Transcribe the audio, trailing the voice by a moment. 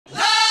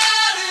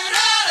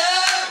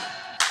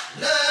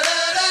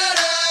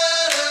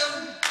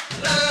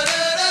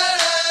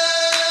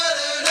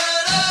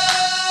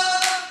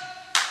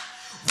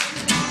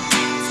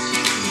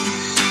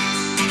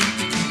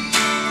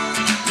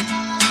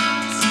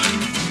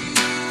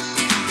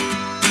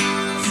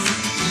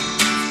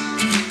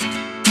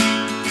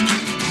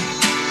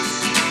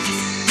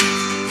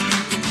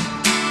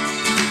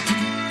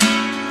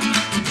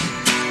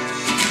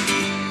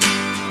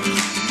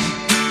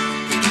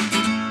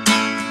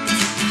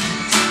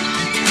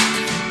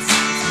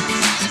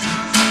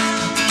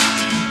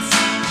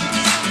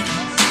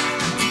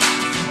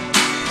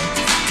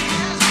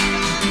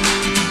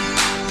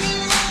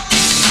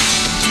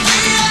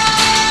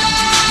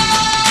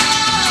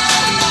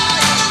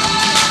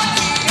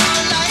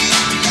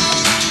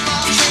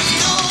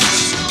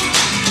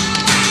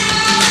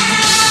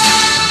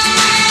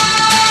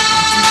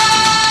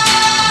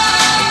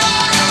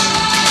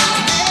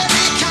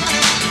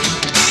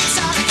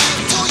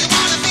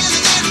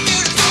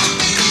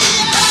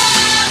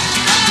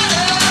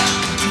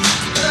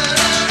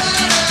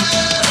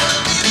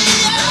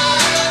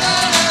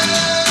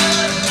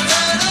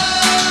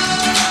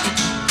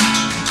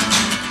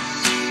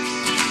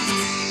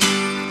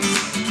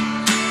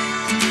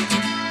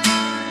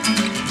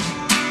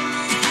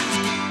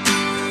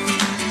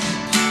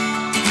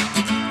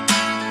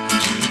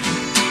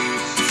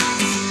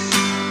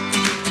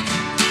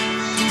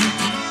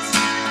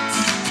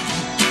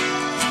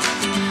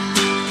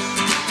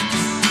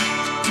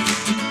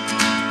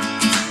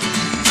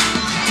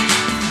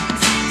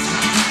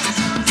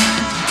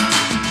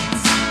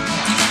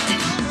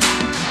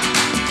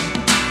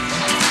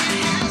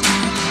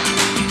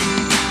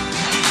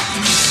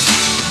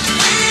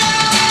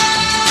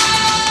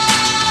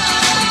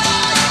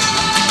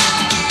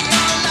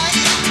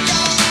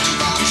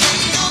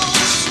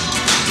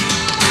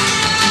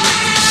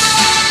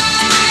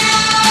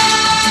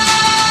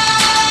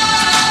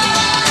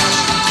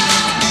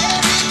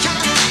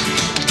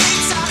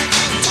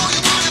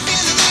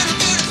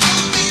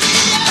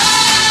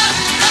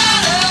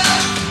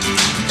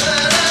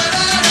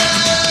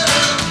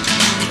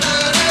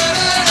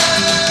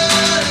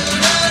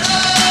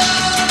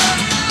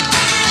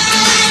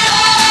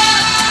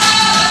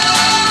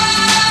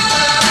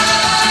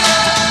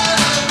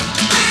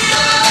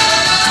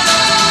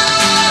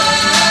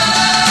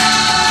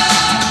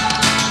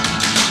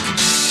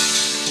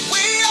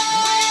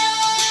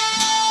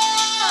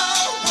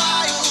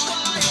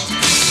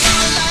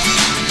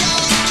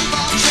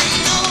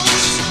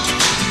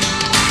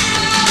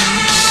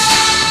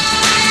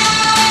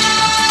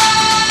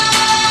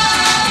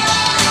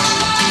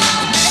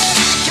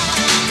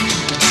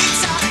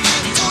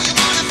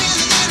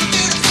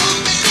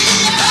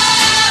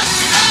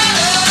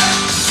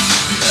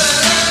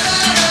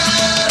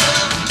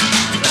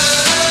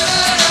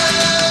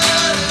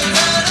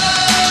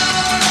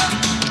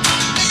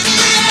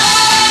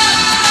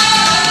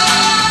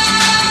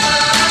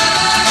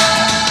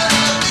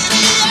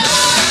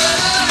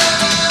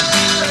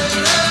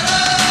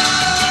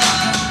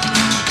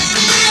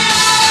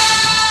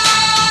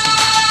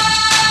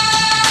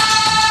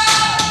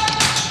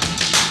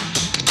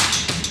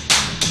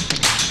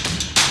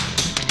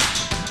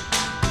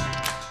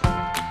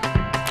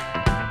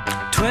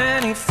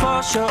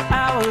24 short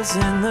hours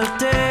in the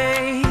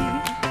day.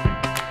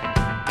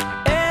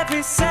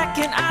 Every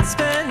second I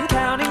spend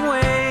counting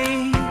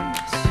ways.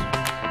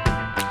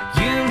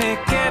 You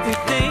make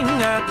everything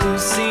I do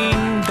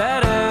seem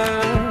better.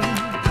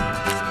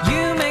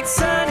 You make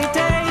sunny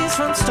days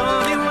from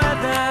stormy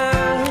weather.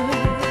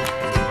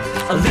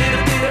 A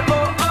little bit of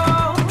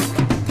oh-oh,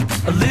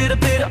 a little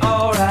bit of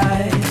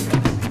alright,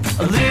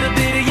 a little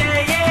bit of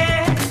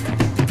yeah-yeah.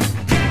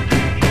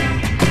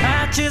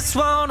 I just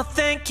wanna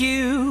thank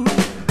you.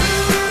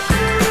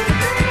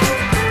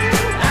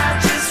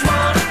 Just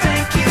wanna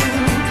thank you.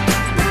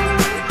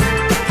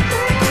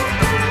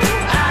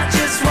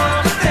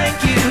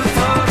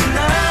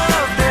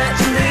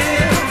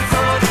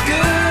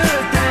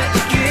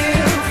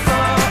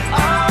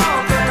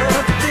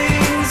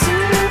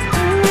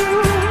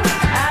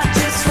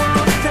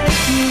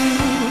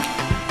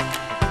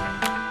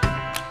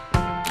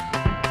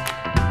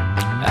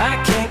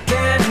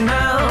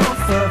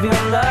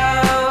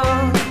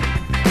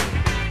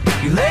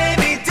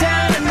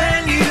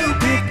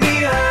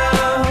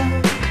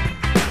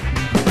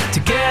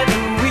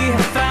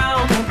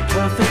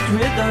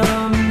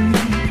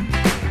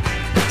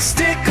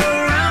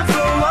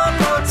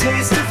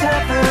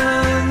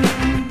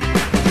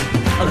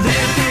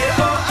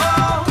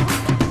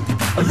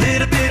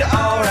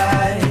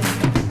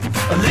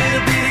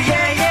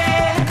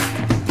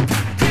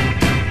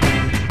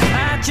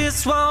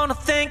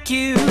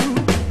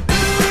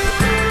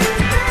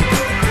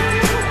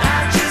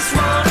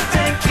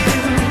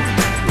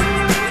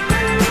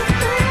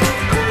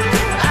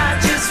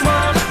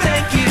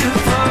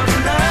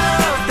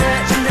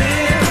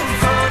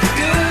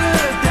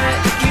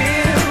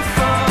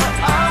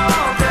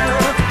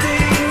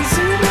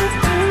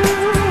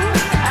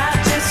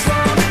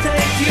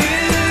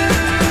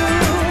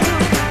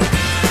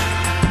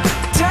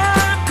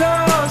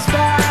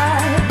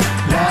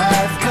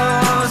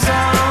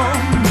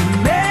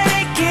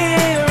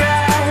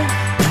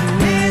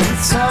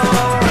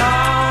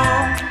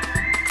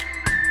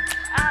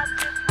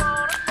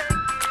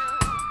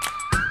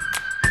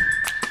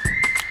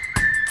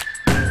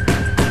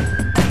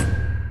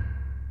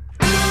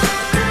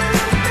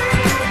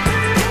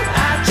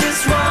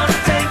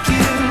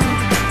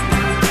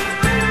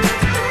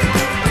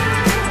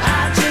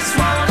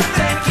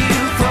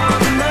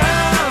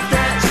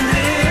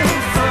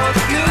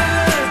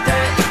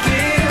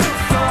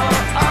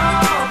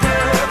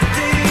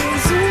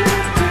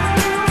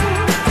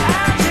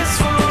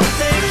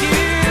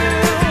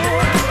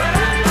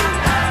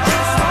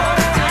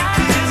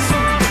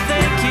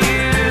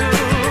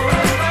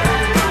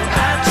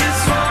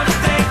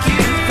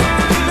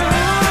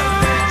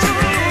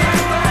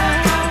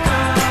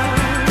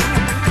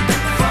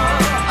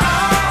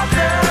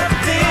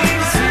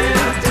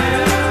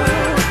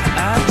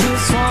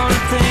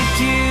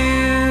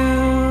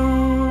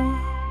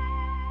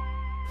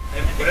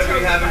 Whatever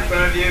you have in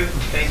front of you,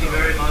 thank you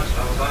very much.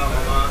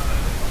 Mama.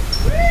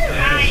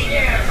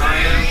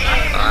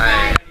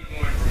 Bye.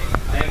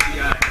 Thank you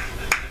guys.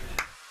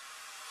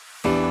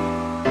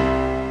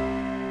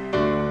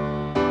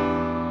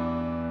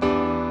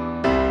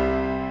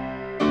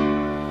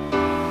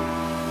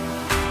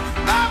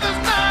 Love is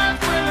nice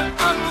when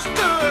it's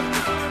understood.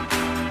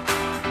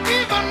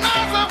 Even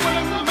nicer when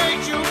it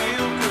makes you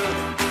feel good.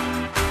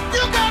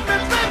 You got me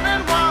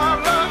sleeping while I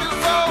love you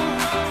so.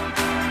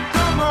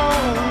 Come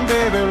on,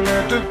 baby,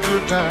 let the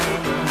good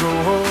times go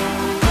home.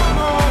 Come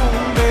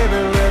on, baby,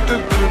 let the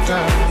good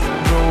times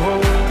go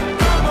home.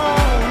 Come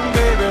on,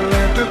 baby,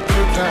 let the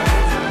good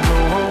times go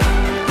home.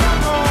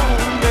 Come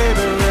on,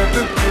 baby, let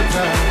the good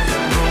times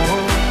go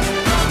home.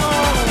 Come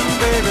on,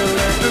 baby,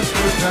 let the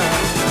good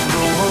times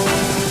go home.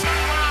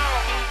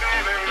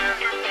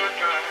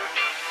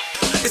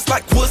 It's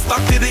like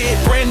Woodstock did it,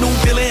 brand new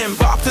feeling.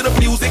 Bop to the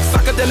music,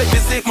 psychedelic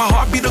visit. My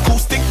heart beat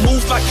acoustic,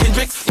 moves like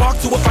Hendrix. Spark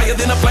to a fire,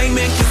 then a flame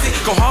and kiss it.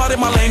 Go hard in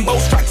my lane,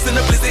 both strikes in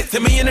the blizzard. To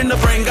me and in the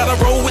brain, gotta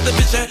roll with the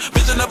vision.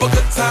 Vision of a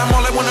good time,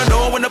 all I wanna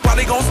know when the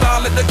party gon'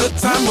 start, let the good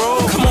time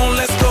roll. Come on,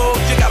 let's go.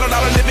 You got a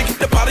lot of living, keep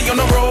the body on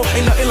the road.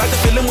 Ain't nothing like the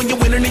feeling when you're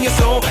winning in your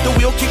soul. The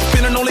wheel keeps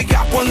spinning, only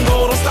got one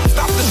goal. Don't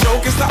stop the show,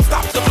 can stop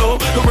the flow.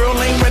 The real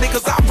ain't ready,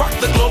 cause I rock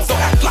the globe. So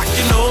act like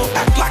you know,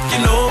 act like you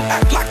know,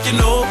 act like you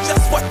know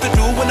just what to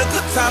do when the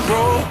good time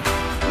roll.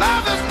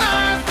 Love is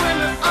nice when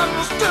it's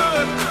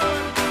understood.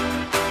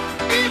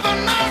 Even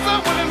nicer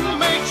when it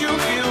makes you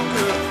feel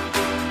good.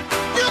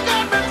 You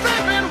got me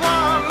sleeping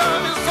while I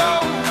love you so.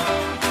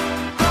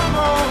 Come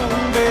on,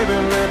 baby,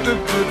 let the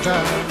good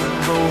times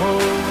go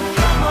home.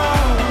 Come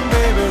on,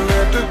 baby,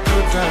 let the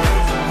good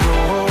times go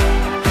home.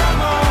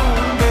 Come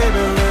on,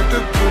 baby, let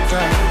the good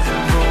times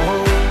go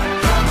home.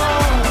 Come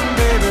on,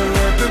 baby,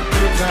 let the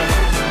good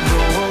times go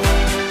home.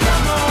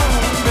 Come on,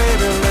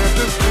 baby, let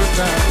the good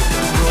times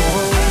go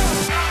home.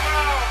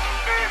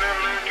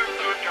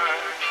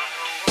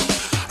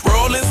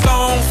 Rolling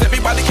Stones,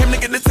 everybody came to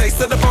get the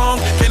taste of the bong.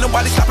 Can't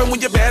nobody stopping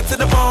when you're bad to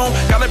the bone.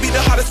 Gotta be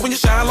the hottest when you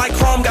shine like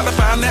chrome. Gotta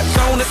find that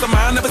zone, it's a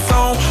mind of its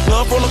own.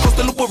 Love roller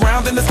coaster, loop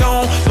around in the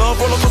zone. Love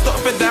roller coaster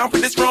up and down,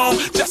 pretty strong.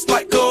 Just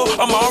like gold,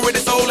 I'm already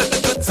sold, let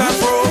the good times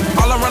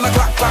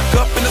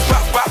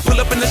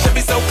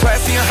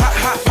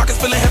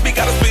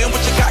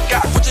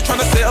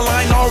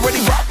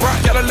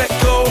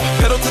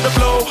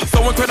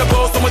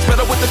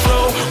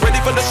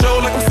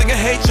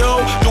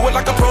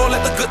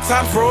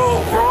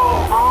roll.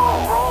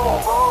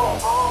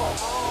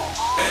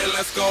 And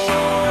let's go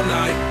all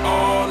night,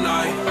 all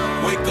night.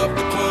 Wake up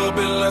the club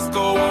and let's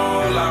go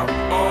all out,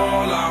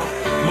 all out.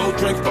 More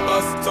drinks for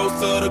us, toast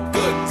to the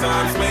good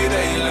times. May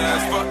they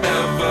last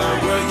forever.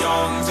 We're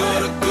young to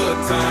the good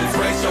times.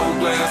 Raise your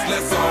glass,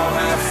 let's all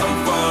have some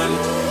fun.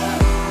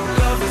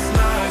 Love is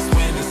nice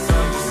when it's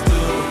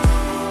understood.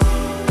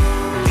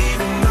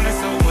 Even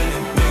nicer when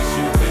it makes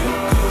you feel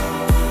good.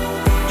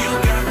 You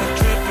got me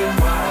dripping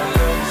while I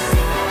love you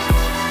so.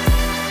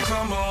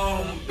 Come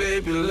on,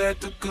 baby, let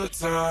the good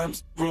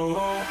times roll.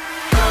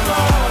 Come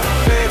on,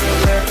 baby,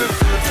 let the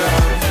good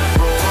times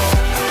roll.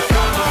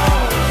 Come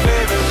on,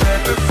 baby, let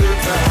the good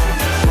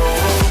times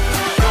roll.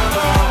 Come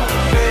on,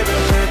 baby,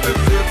 let the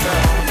good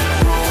times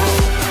roll.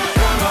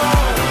 Come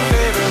on,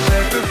 baby,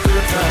 let the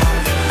good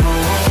times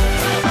roll.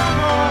 Come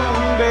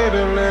on,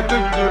 baby, let the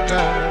good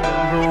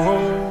times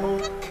roll.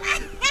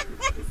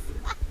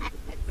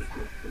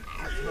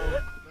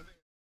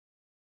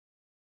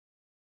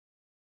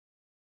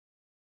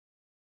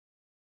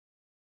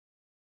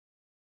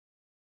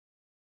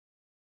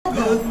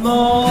 Good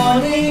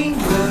morning,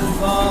 good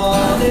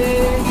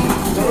morning,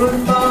 good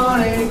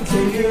morning to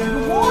you.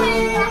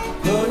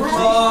 Good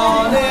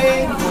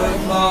morning,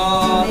 good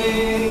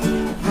morning,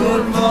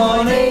 good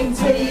morning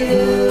to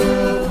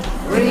you.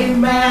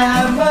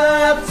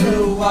 Remember to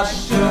wash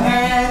your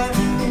hands,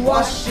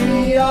 wash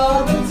it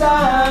all the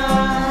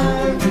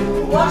time.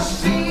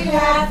 Wash it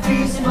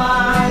happy,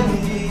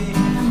 smiley,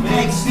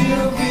 makes you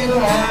feel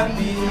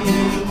happy.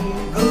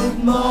 Good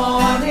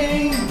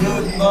morning,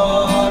 good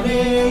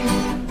morning.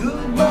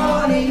 Good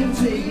morning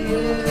to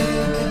you.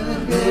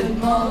 Good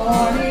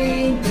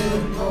morning,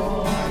 good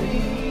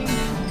morning,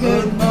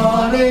 good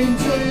morning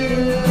to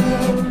you.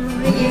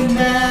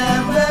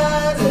 Remember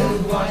to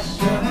wash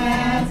your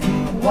hands,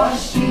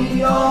 wash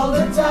it all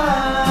the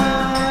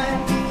time.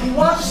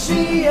 Wash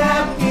it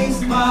happy,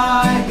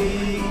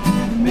 smiley,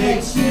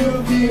 makes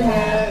you feel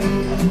happy.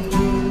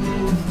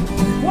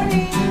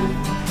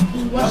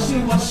 Wash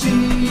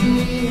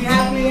it,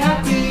 happy,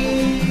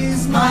 happy,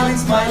 smiley,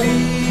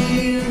 smiley.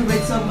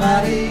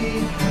 Somebody,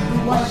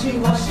 washy,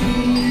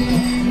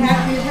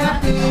 happy,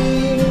 happy,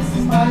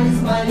 smiley,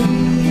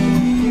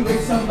 smiley,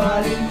 with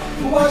somebody,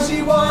 washy,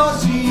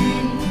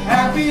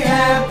 happy,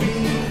 happy,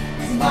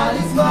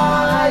 smiley,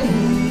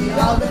 smiley,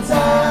 all the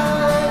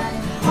time.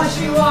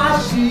 Washy,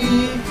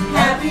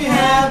 happy,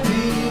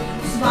 happy,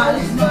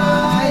 smiley,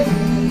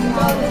 smiley,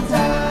 all the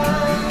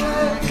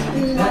time.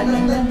 La la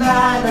la la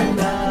la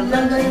la la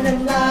la la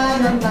la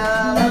la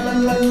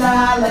la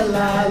la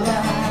la.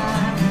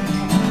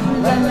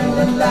 La la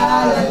la la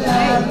la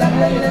la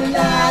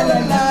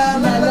la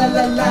la la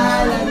la la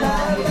la.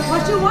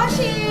 What you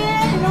washing,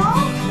 you know?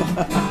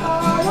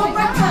 No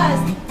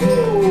breakfast.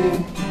 Ooh.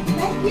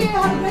 Thank you.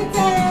 Have a great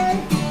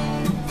day.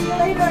 See you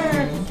later.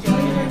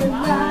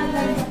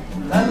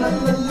 La la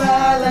la la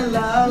la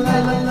la la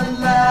la la.